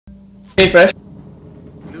Hey, Fresh.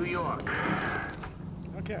 New York.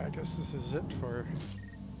 Okay, I guess this is it for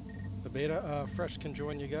the beta. Fresh can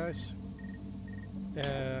join you guys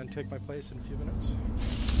and take my place in a few minutes.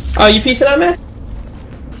 Oh, you piecing out, man?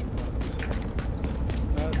 So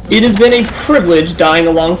It has been a privilege dying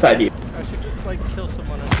alongside you. I should just like kill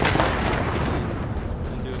someone and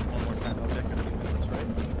do it one more time. I'll check in a few minutes,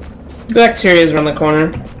 right? Bacteria's around the corner.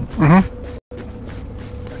 Okay,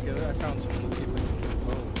 I found someone. Let's see if I can.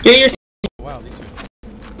 Oh, Yeah, you're. wow, these are. I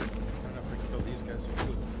don't know if I can kill these guys too.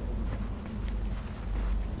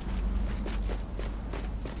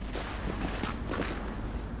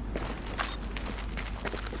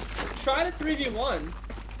 Try to 3v1,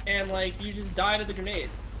 and like you just die to the grenade.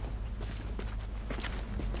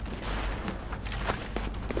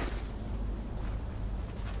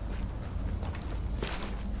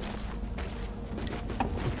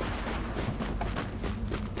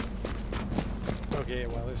 Okay,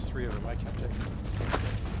 well, there's 3 of them. I can't take them.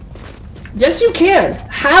 Yes, you can.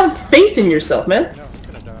 Have faith in yourself, man. No, I'm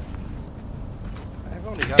gonna die. I've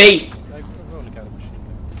only got. Faith. I've only got a machine gun.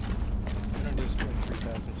 I don't need like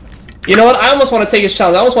 3,000 cents. You know what? I almost want to take his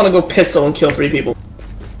challenge. I almost want to go pistol and kill 3 people. Do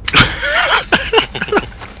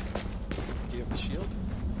you have the shield?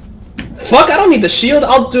 Fuck, I don't need the shield.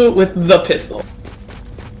 I'll do it with the pistol.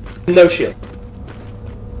 No shield.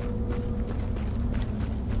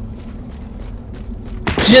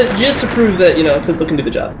 Just to prove that, you know, pistol can do the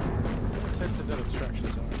job. Let's head to that extraction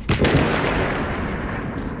zone.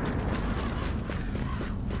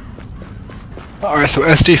 Alright, so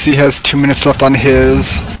SDC has 2 minutes left on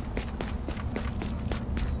his.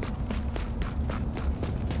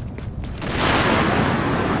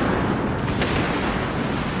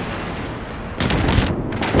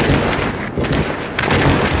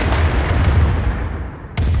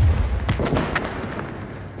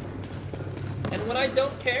 And when I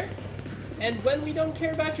don't care, and when we don't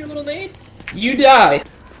care about your little nade, you die.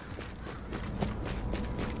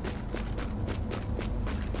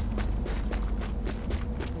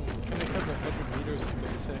 Can they cover 100 meters in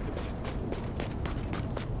 30 seconds?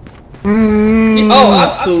 Oh,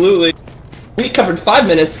 absolutely. We covered 5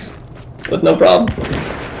 minutes with no problem.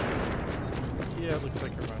 Yeah, it looks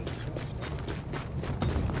like a run.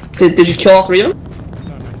 Did you kill all 3 of them?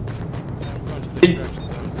 No, no. I'm going to the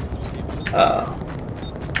extraction zone. Just see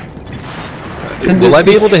if Will I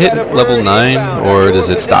be able to hit level 9, or does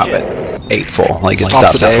it stop at 8 full? Like it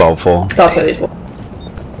Stops stops at at 8. 12 full? Stops at 8 full.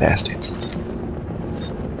 Bastards.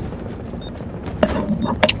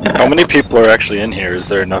 How many people are actually in here? Is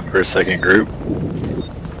there enough for a second group? oh,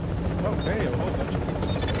 hey, a whole bunch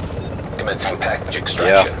of people. Commencing package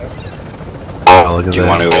extraction. Oh, look at Do you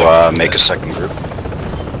that. want to make a second group?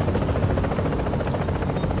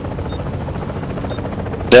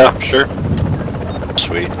 Yeah, sure.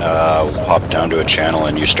 Sweet. We'll hop down to a channel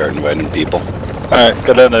and you start inviting people. Alright,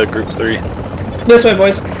 go down to group 3. This way,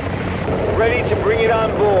 boys. Ready to bring it on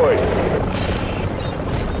board.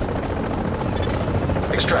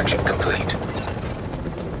 Extraction complete.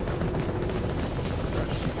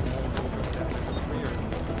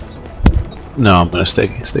 No, I'm gonna stay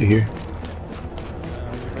here. You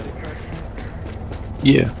ready, Fresh?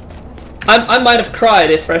 Yeah. I might have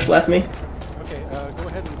cried if Fresh left me. Okay, go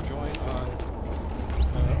ahead and join on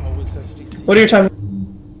always SDC. What are your time?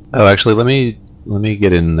 Oh, actually, let me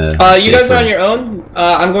get in. You guys are on your own.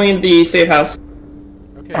 I'm going into the safe house.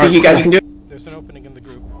 Okay, Think you guys can do it? there's an opening in the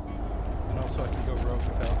group. And also I can go rogue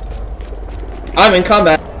without... I'm in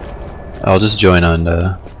combat. I'll just join on.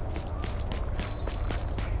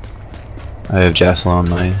 I have Jassel on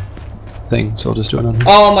my thing, so I'll just join on here.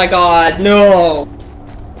 Oh my god, no!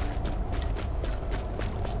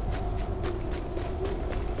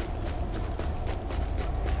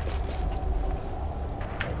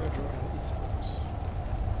 I'll go join on these folks.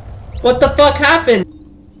 What the fuck happened?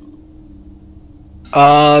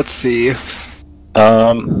 Let's see.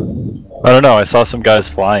 I don't know, I saw some guys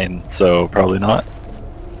flying, so probably not.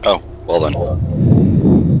 Oh, well then.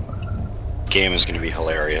 Game is going to be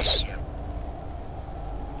hilarious.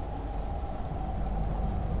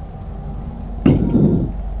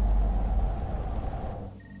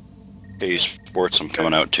 Hey, sports, I'm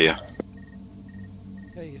coming out to you.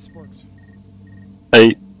 Hey, sports.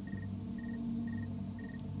 Hey,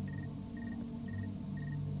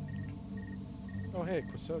 Oh hey,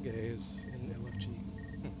 Kosoge is in LFG.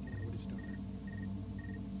 Wonder what he's doing there.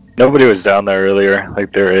 nobody was down there earlier,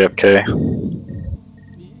 like they were AFK.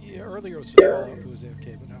 Yeah, earlier it was Fallout who was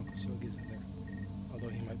AFK, but now Kosoge's in there. Although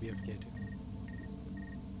he might be AFK too.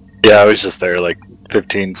 Yeah, I was just there like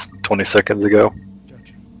 15, 20 seconds ago.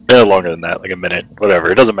 Gotcha. Yeah, longer than that, like a minute,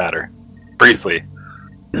 whatever, it doesn't matter. Briefly.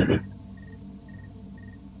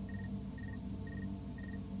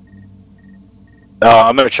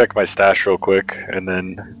 I'm gonna check my stash real quick, and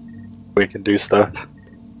then we can do stuff.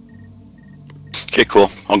 Okay, cool.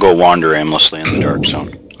 I'll go wander aimlessly in the dark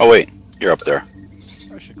zone. Oh wait, you're up there.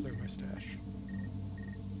 I should clear my stash.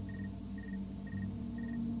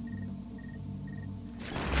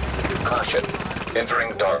 Caution.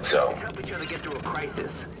 Entering dark zone.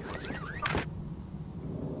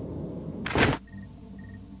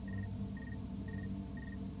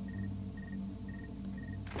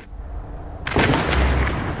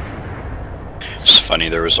 It's funny,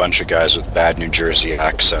 there was a bunch of guys with bad New Jersey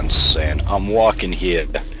accents saying, "I'm walking here,"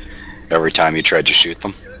 every time you tried to shoot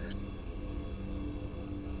them.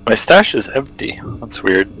 My stash is empty. That's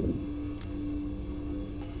weird.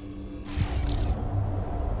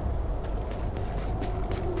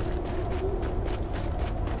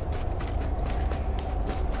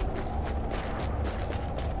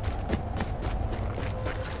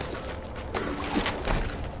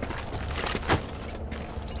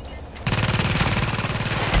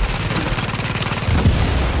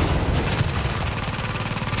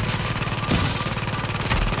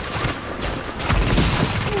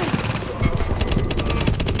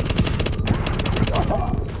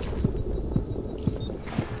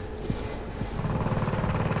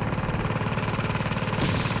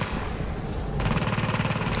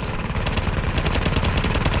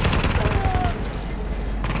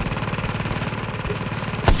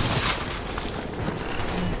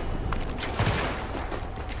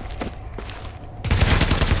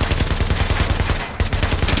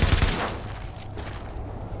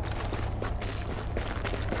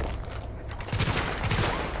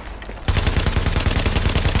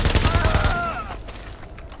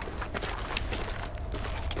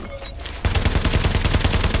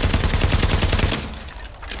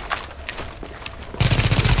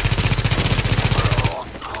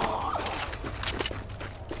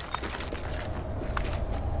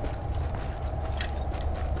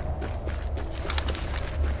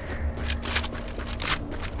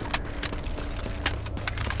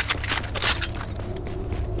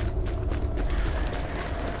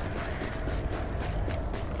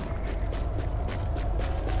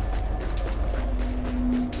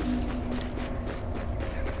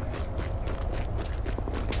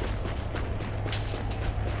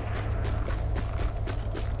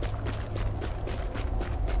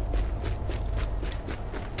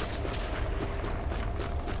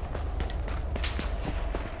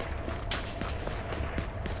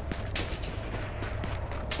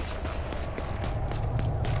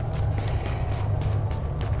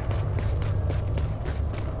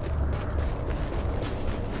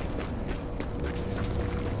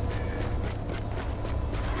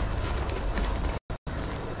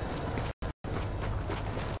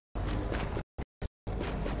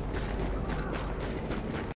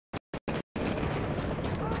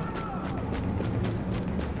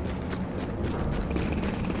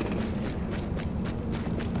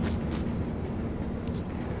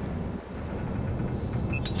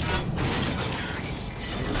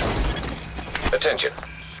 Attention.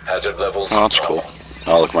 Hazard levels. Oh, that's cool.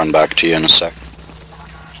 I'll run back to you in a sec.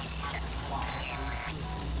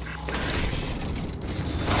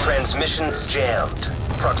 Transmissions jammed.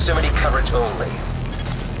 Proximity coverage only.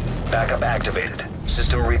 Backup activated.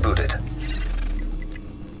 System rebooted.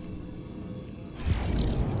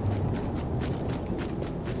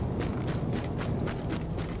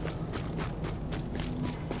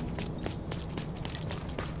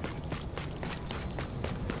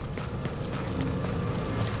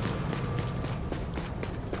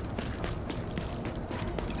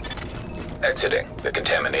 Exiting the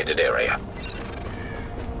contaminated area.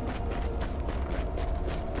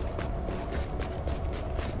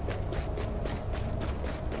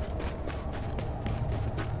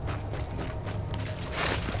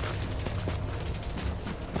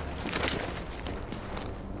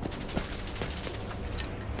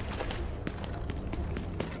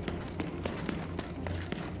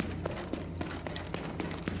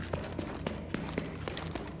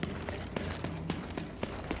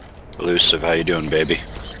 Elusive, how you doing, baby?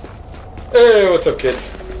 Hey, what's up, kids?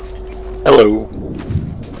 Hello.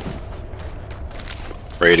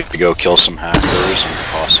 Ready to go kill some hackers and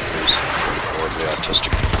possibly some horribly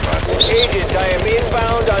autistic survivalists. Agent, I am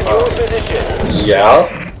inbound on your position.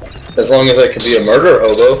 Yeah? As long as I can be a murder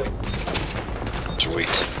hobo.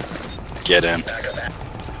 Sweet. Get in.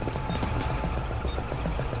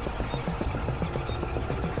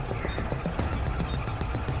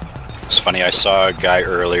 It's funny, I saw a guy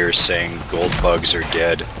earlier saying gold bugs are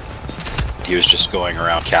dead. He was just going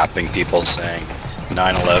around capping people saying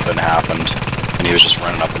 9/11 happened, and he was just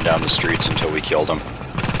running up and down the streets until we killed him.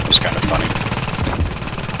 It was kind of funny.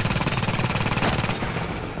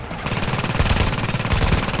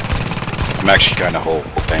 actually kind of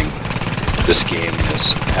hoping this game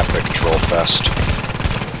is an epic troll fest.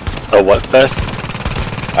 A what fest?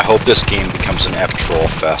 I hope this game becomes an epic troll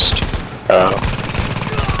fest.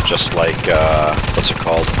 Just like, what's it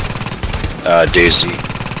called? Daisy.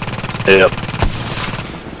 Yep.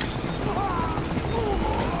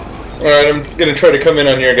 Alright, I'm gonna try to come in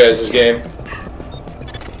on your guys' game.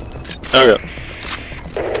 Okay.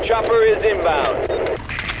 Chopper is inbound.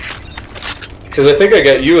 Because I think I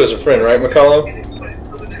got you as a friend, right,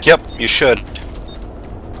 McCullough? Yep, you should.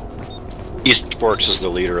 Eastworks is the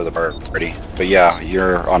leader of the party, but yeah,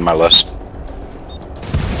 you're on my list.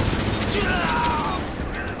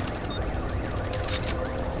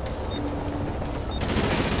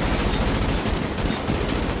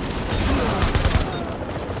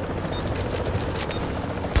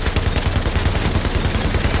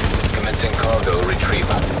 Commencing cargo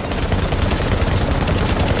retrieval.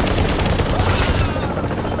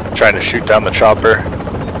 Trying to shoot down the chopper.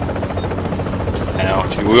 I know.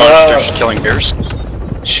 Do we want to start killing bears?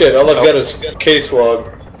 Shit, all I've got is case log.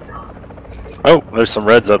 Oh, there's some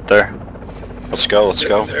reds up there. Let's go, let's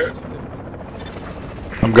go.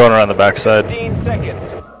 I'm going around the backside. 15 seconds.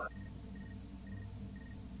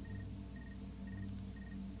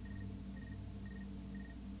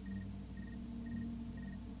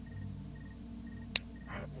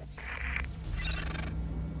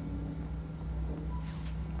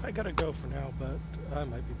 I gotta go for now, but I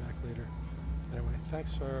might be back later. Anyway,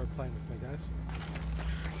 thanks for playing with me, guys.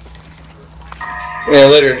 Yeah,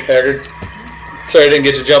 later, Haggard. Sorry I didn't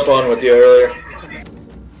get to jump on with you earlier.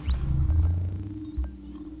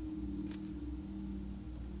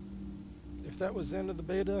 If that was the end of the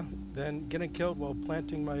beta, then getting killed while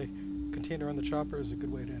planting my container on the chopper is a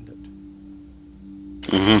good way to end it.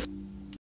 Mm-hmm.